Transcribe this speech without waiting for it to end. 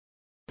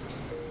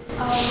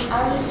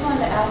I just wanted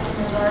to ask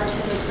in regard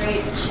to the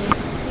great shape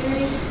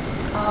theory,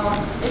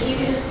 if you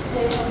could just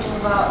say something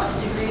about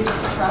degrees of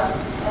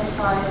trust as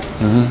far as,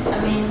 I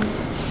mean,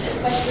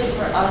 especially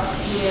for us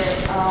here,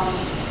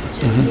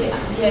 just the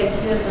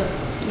ideas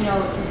of, you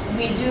know,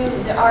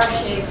 there are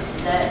sheikhs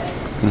that,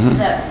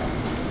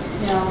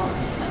 you know,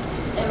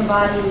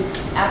 embody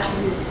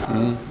attributes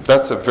of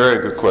That's a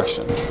very good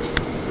question.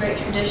 great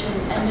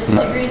traditions and just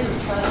degrees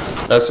of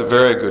trust. That's a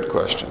very good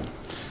question.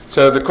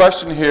 So the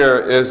question here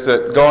is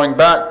that going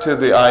back to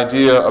the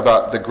idea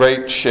about the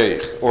great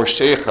sheikh or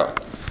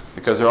sheikha,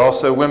 because there are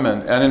also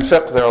women, and in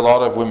fiqh there are a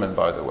lot of women,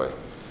 by the way,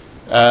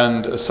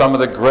 and some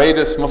of the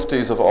greatest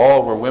muftis of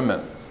all were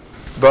women.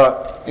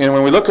 But you know,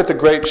 when we look at the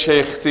great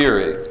sheikh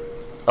theory,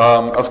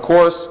 of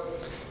course,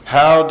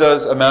 how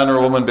does a man or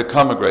a woman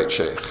become a great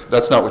sheikh?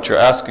 That's not what you're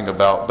asking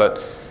about,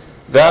 but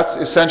that's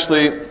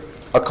essentially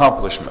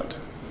accomplishment.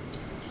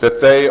 That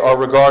they are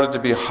regarded to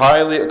be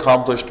highly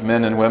accomplished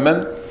men and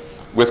women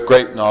with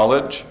great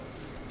knowledge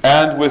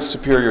and with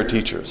superior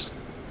teachers.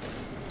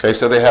 Okay,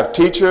 so they have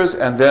teachers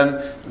and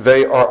then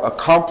they are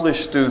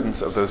accomplished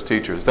students of those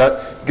teachers.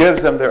 That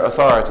gives them their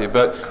authority.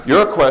 But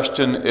your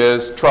question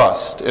is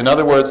trust. In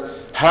other words,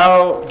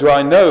 how do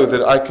I know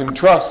that I can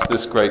trust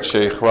this great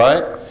sheikh,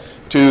 right?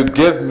 To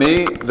give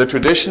me the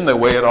tradition the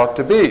way it ought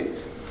to be.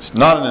 It's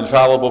not an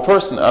infallible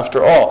person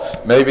after all.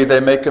 Maybe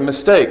they make a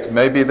mistake.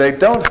 Maybe they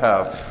don't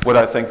have what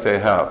I think they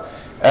have.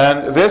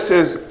 And this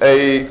is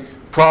a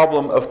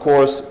problem, of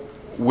course,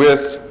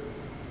 with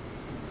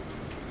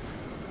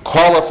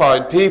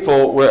qualified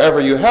people wherever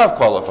you have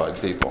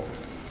qualified people.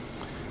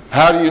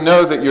 How do you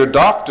know that your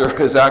doctor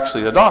is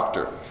actually a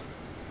doctor?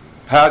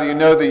 How do you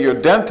know that your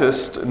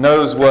dentist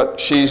knows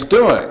what she's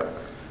doing?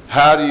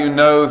 How do you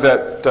know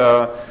that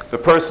the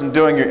person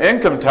doing your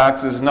income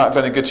taxes is not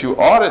going to get you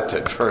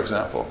audited, for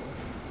example?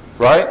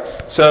 Right?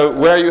 So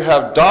where you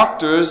have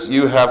doctors,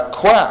 you have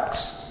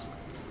quacks.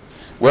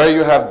 Where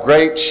you have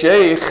great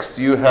sheikhs,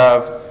 you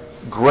have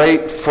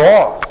great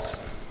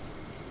frauds.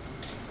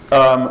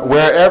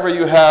 Wherever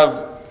you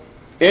have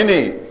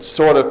any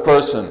sort of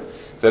person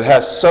that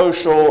has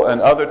social and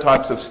other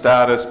types of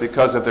status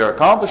because of their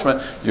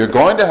accomplishment, you're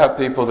going to have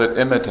people that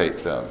imitate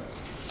them.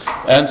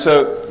 And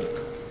so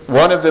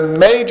one of the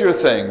major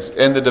things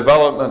in the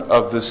development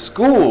of the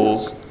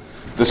schools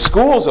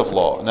of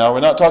law, now we're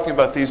not talking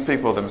about these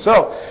people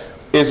themselves,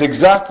 is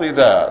exactly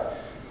that.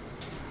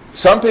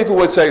 Some people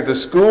would say the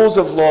schools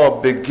of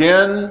law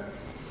begin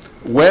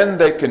when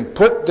they can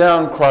put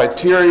down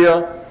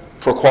criteria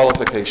for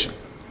qualification.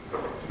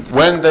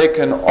 When they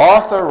can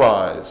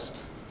authorize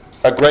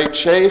a great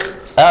sheikh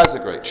as a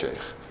great sheikh.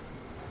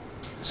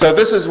 So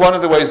this is one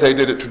of the ways they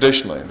did it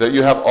traditionally, that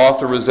you have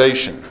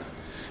authorization.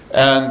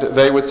 And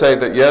they would say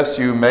that yes,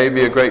 you may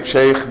be a great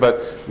sheikh,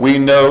 but we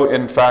know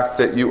in fact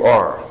that you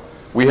are.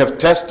 We have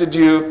tested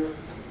you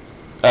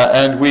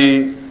and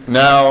we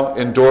now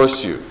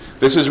endorse you.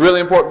 This is really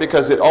important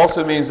because it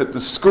also means that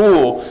the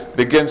school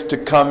begins to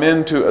come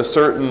into a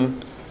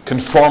certain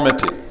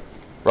conformity,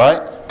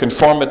 right?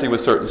 Conformity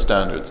with certain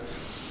standards.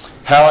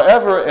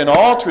 However, in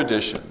all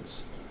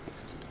traditions,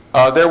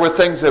 there were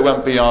things that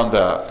went beyond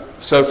that.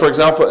 So, for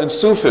example, in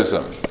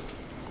Sufism,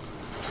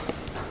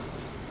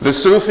 the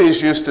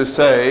Sufis used to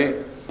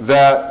say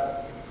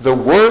that the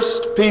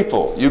worst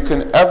people you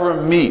can ever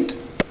meet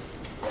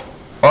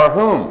are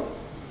whom?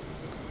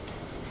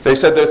 They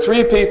said there are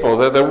three people,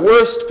 they're the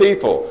worst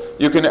people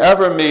you can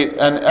ever meet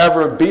and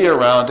ever be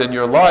around in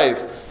your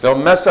life. They'll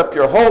mess up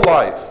your whole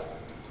life.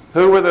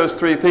 Who were those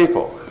three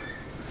people?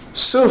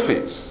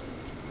 Sufis.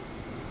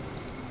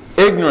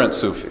 Ignorant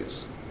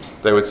Sufis,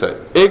 they would say.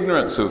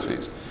 Ignorant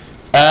Sufis.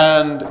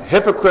 And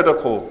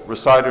hypocritical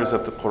reciters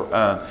of the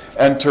Quran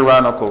and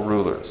tyrannical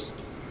rulers.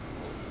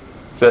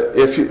 That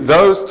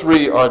those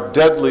three are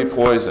deadly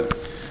poison.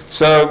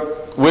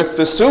 So with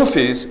the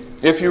Sufis,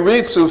 if you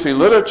read Sufi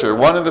literature,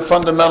 one of the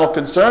fundamental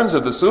concerns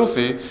of the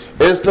Sufi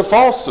is the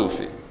false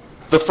Sufi,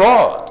 the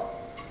fraud,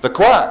 the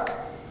quack,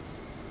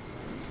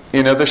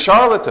 the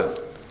charlatan.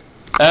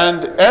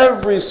 And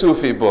every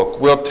Sufi book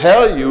will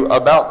tell you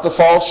about the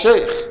false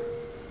sheikh.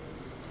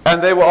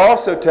 And they will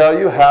also tell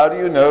you how do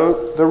you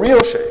know the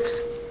real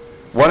sheikh.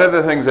 One of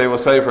the things they will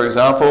say, for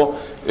example,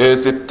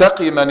 is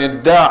ittaqi man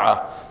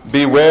idda'a,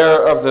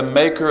 beware of the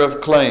maker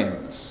of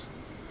claims.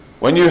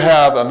 When you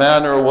have a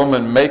man or a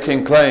woman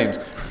making claims,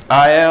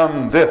 I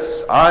am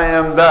this, I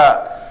am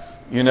that,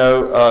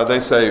 they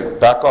say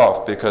back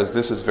off because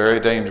this is very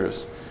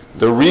dangerous.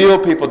 The real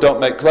people don't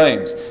make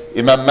claims.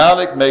 Imam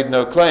Malik made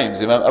no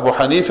claims. Imam Abu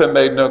Hanifa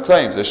made no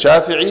claims. The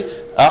Shafi'i,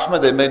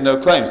 Ahmad, they made no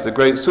claims. The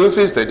great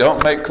Sufis, they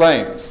don't make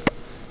claims.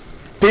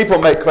 People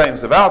make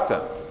claims about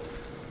them,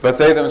 but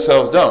they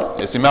themselves don't.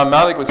 Yes, Imam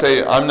Malik would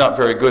say, I'm not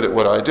very good at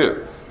what I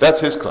do.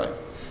 That's his claim.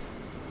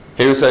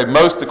 He would say,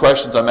 most of the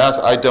questions I'm asked,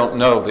 I don't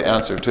know the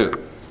answer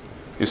to.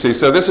 You see,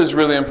 so this is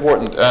really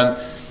important. And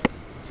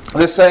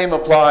the same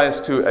applies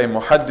to a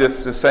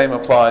muhaddith, the same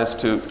applies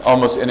to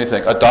almost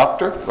anything. A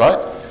doctor, right?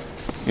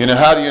 You know,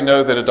 how do you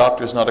know that a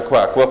doctor is not a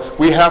quack? Well,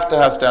 we have to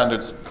have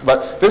standards.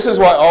 But this is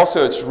why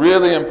also it's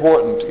really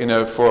important, you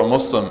know, for a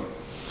Muslim,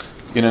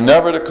 you know,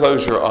 never to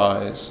close your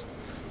eyes.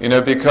 You know,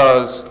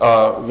 because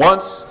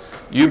once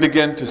you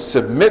begin to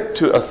submit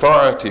to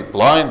authority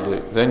blindly,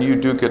 then you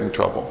do get in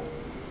trouble.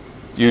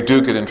 You do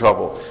get in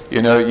trouble.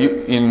 You know,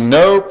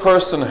 no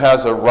person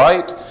has a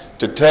right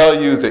to tell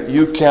you that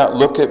you can't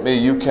look at me,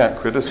 you can't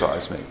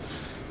criticize me.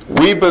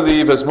 We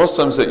believe as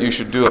Muslims that you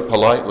should do it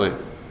politely.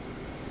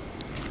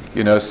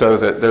 You know, so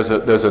that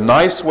there's a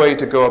nice way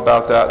to go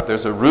about that,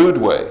 there's a rude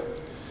way.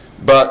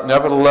 But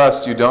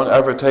nevertheless, you don't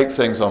ever take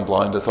things on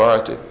blind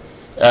authority.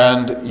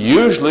 And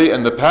usually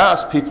in the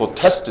past, people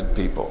tested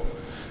people.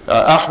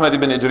 Ahmad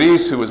ibn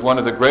Idris, who was one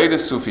of the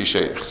greatest Sufi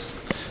sheikhs,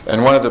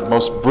 and one of the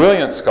most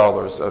brilliant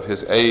scholars of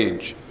his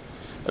age,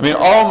 I mean,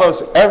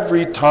 almost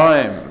every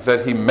time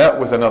that he met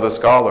with another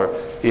scholar,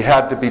 he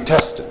had to be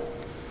tested.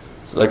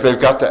 It's like they've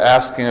got to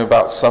ask him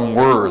about some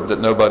word that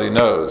nobody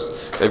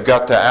knows. They've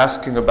got to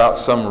ask him about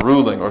some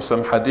ruling or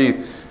some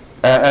hadith.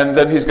 And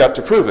then he's got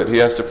to prove it. He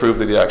has to prove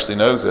that he actually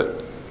knows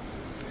it.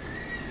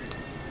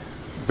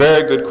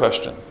 Very good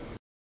question.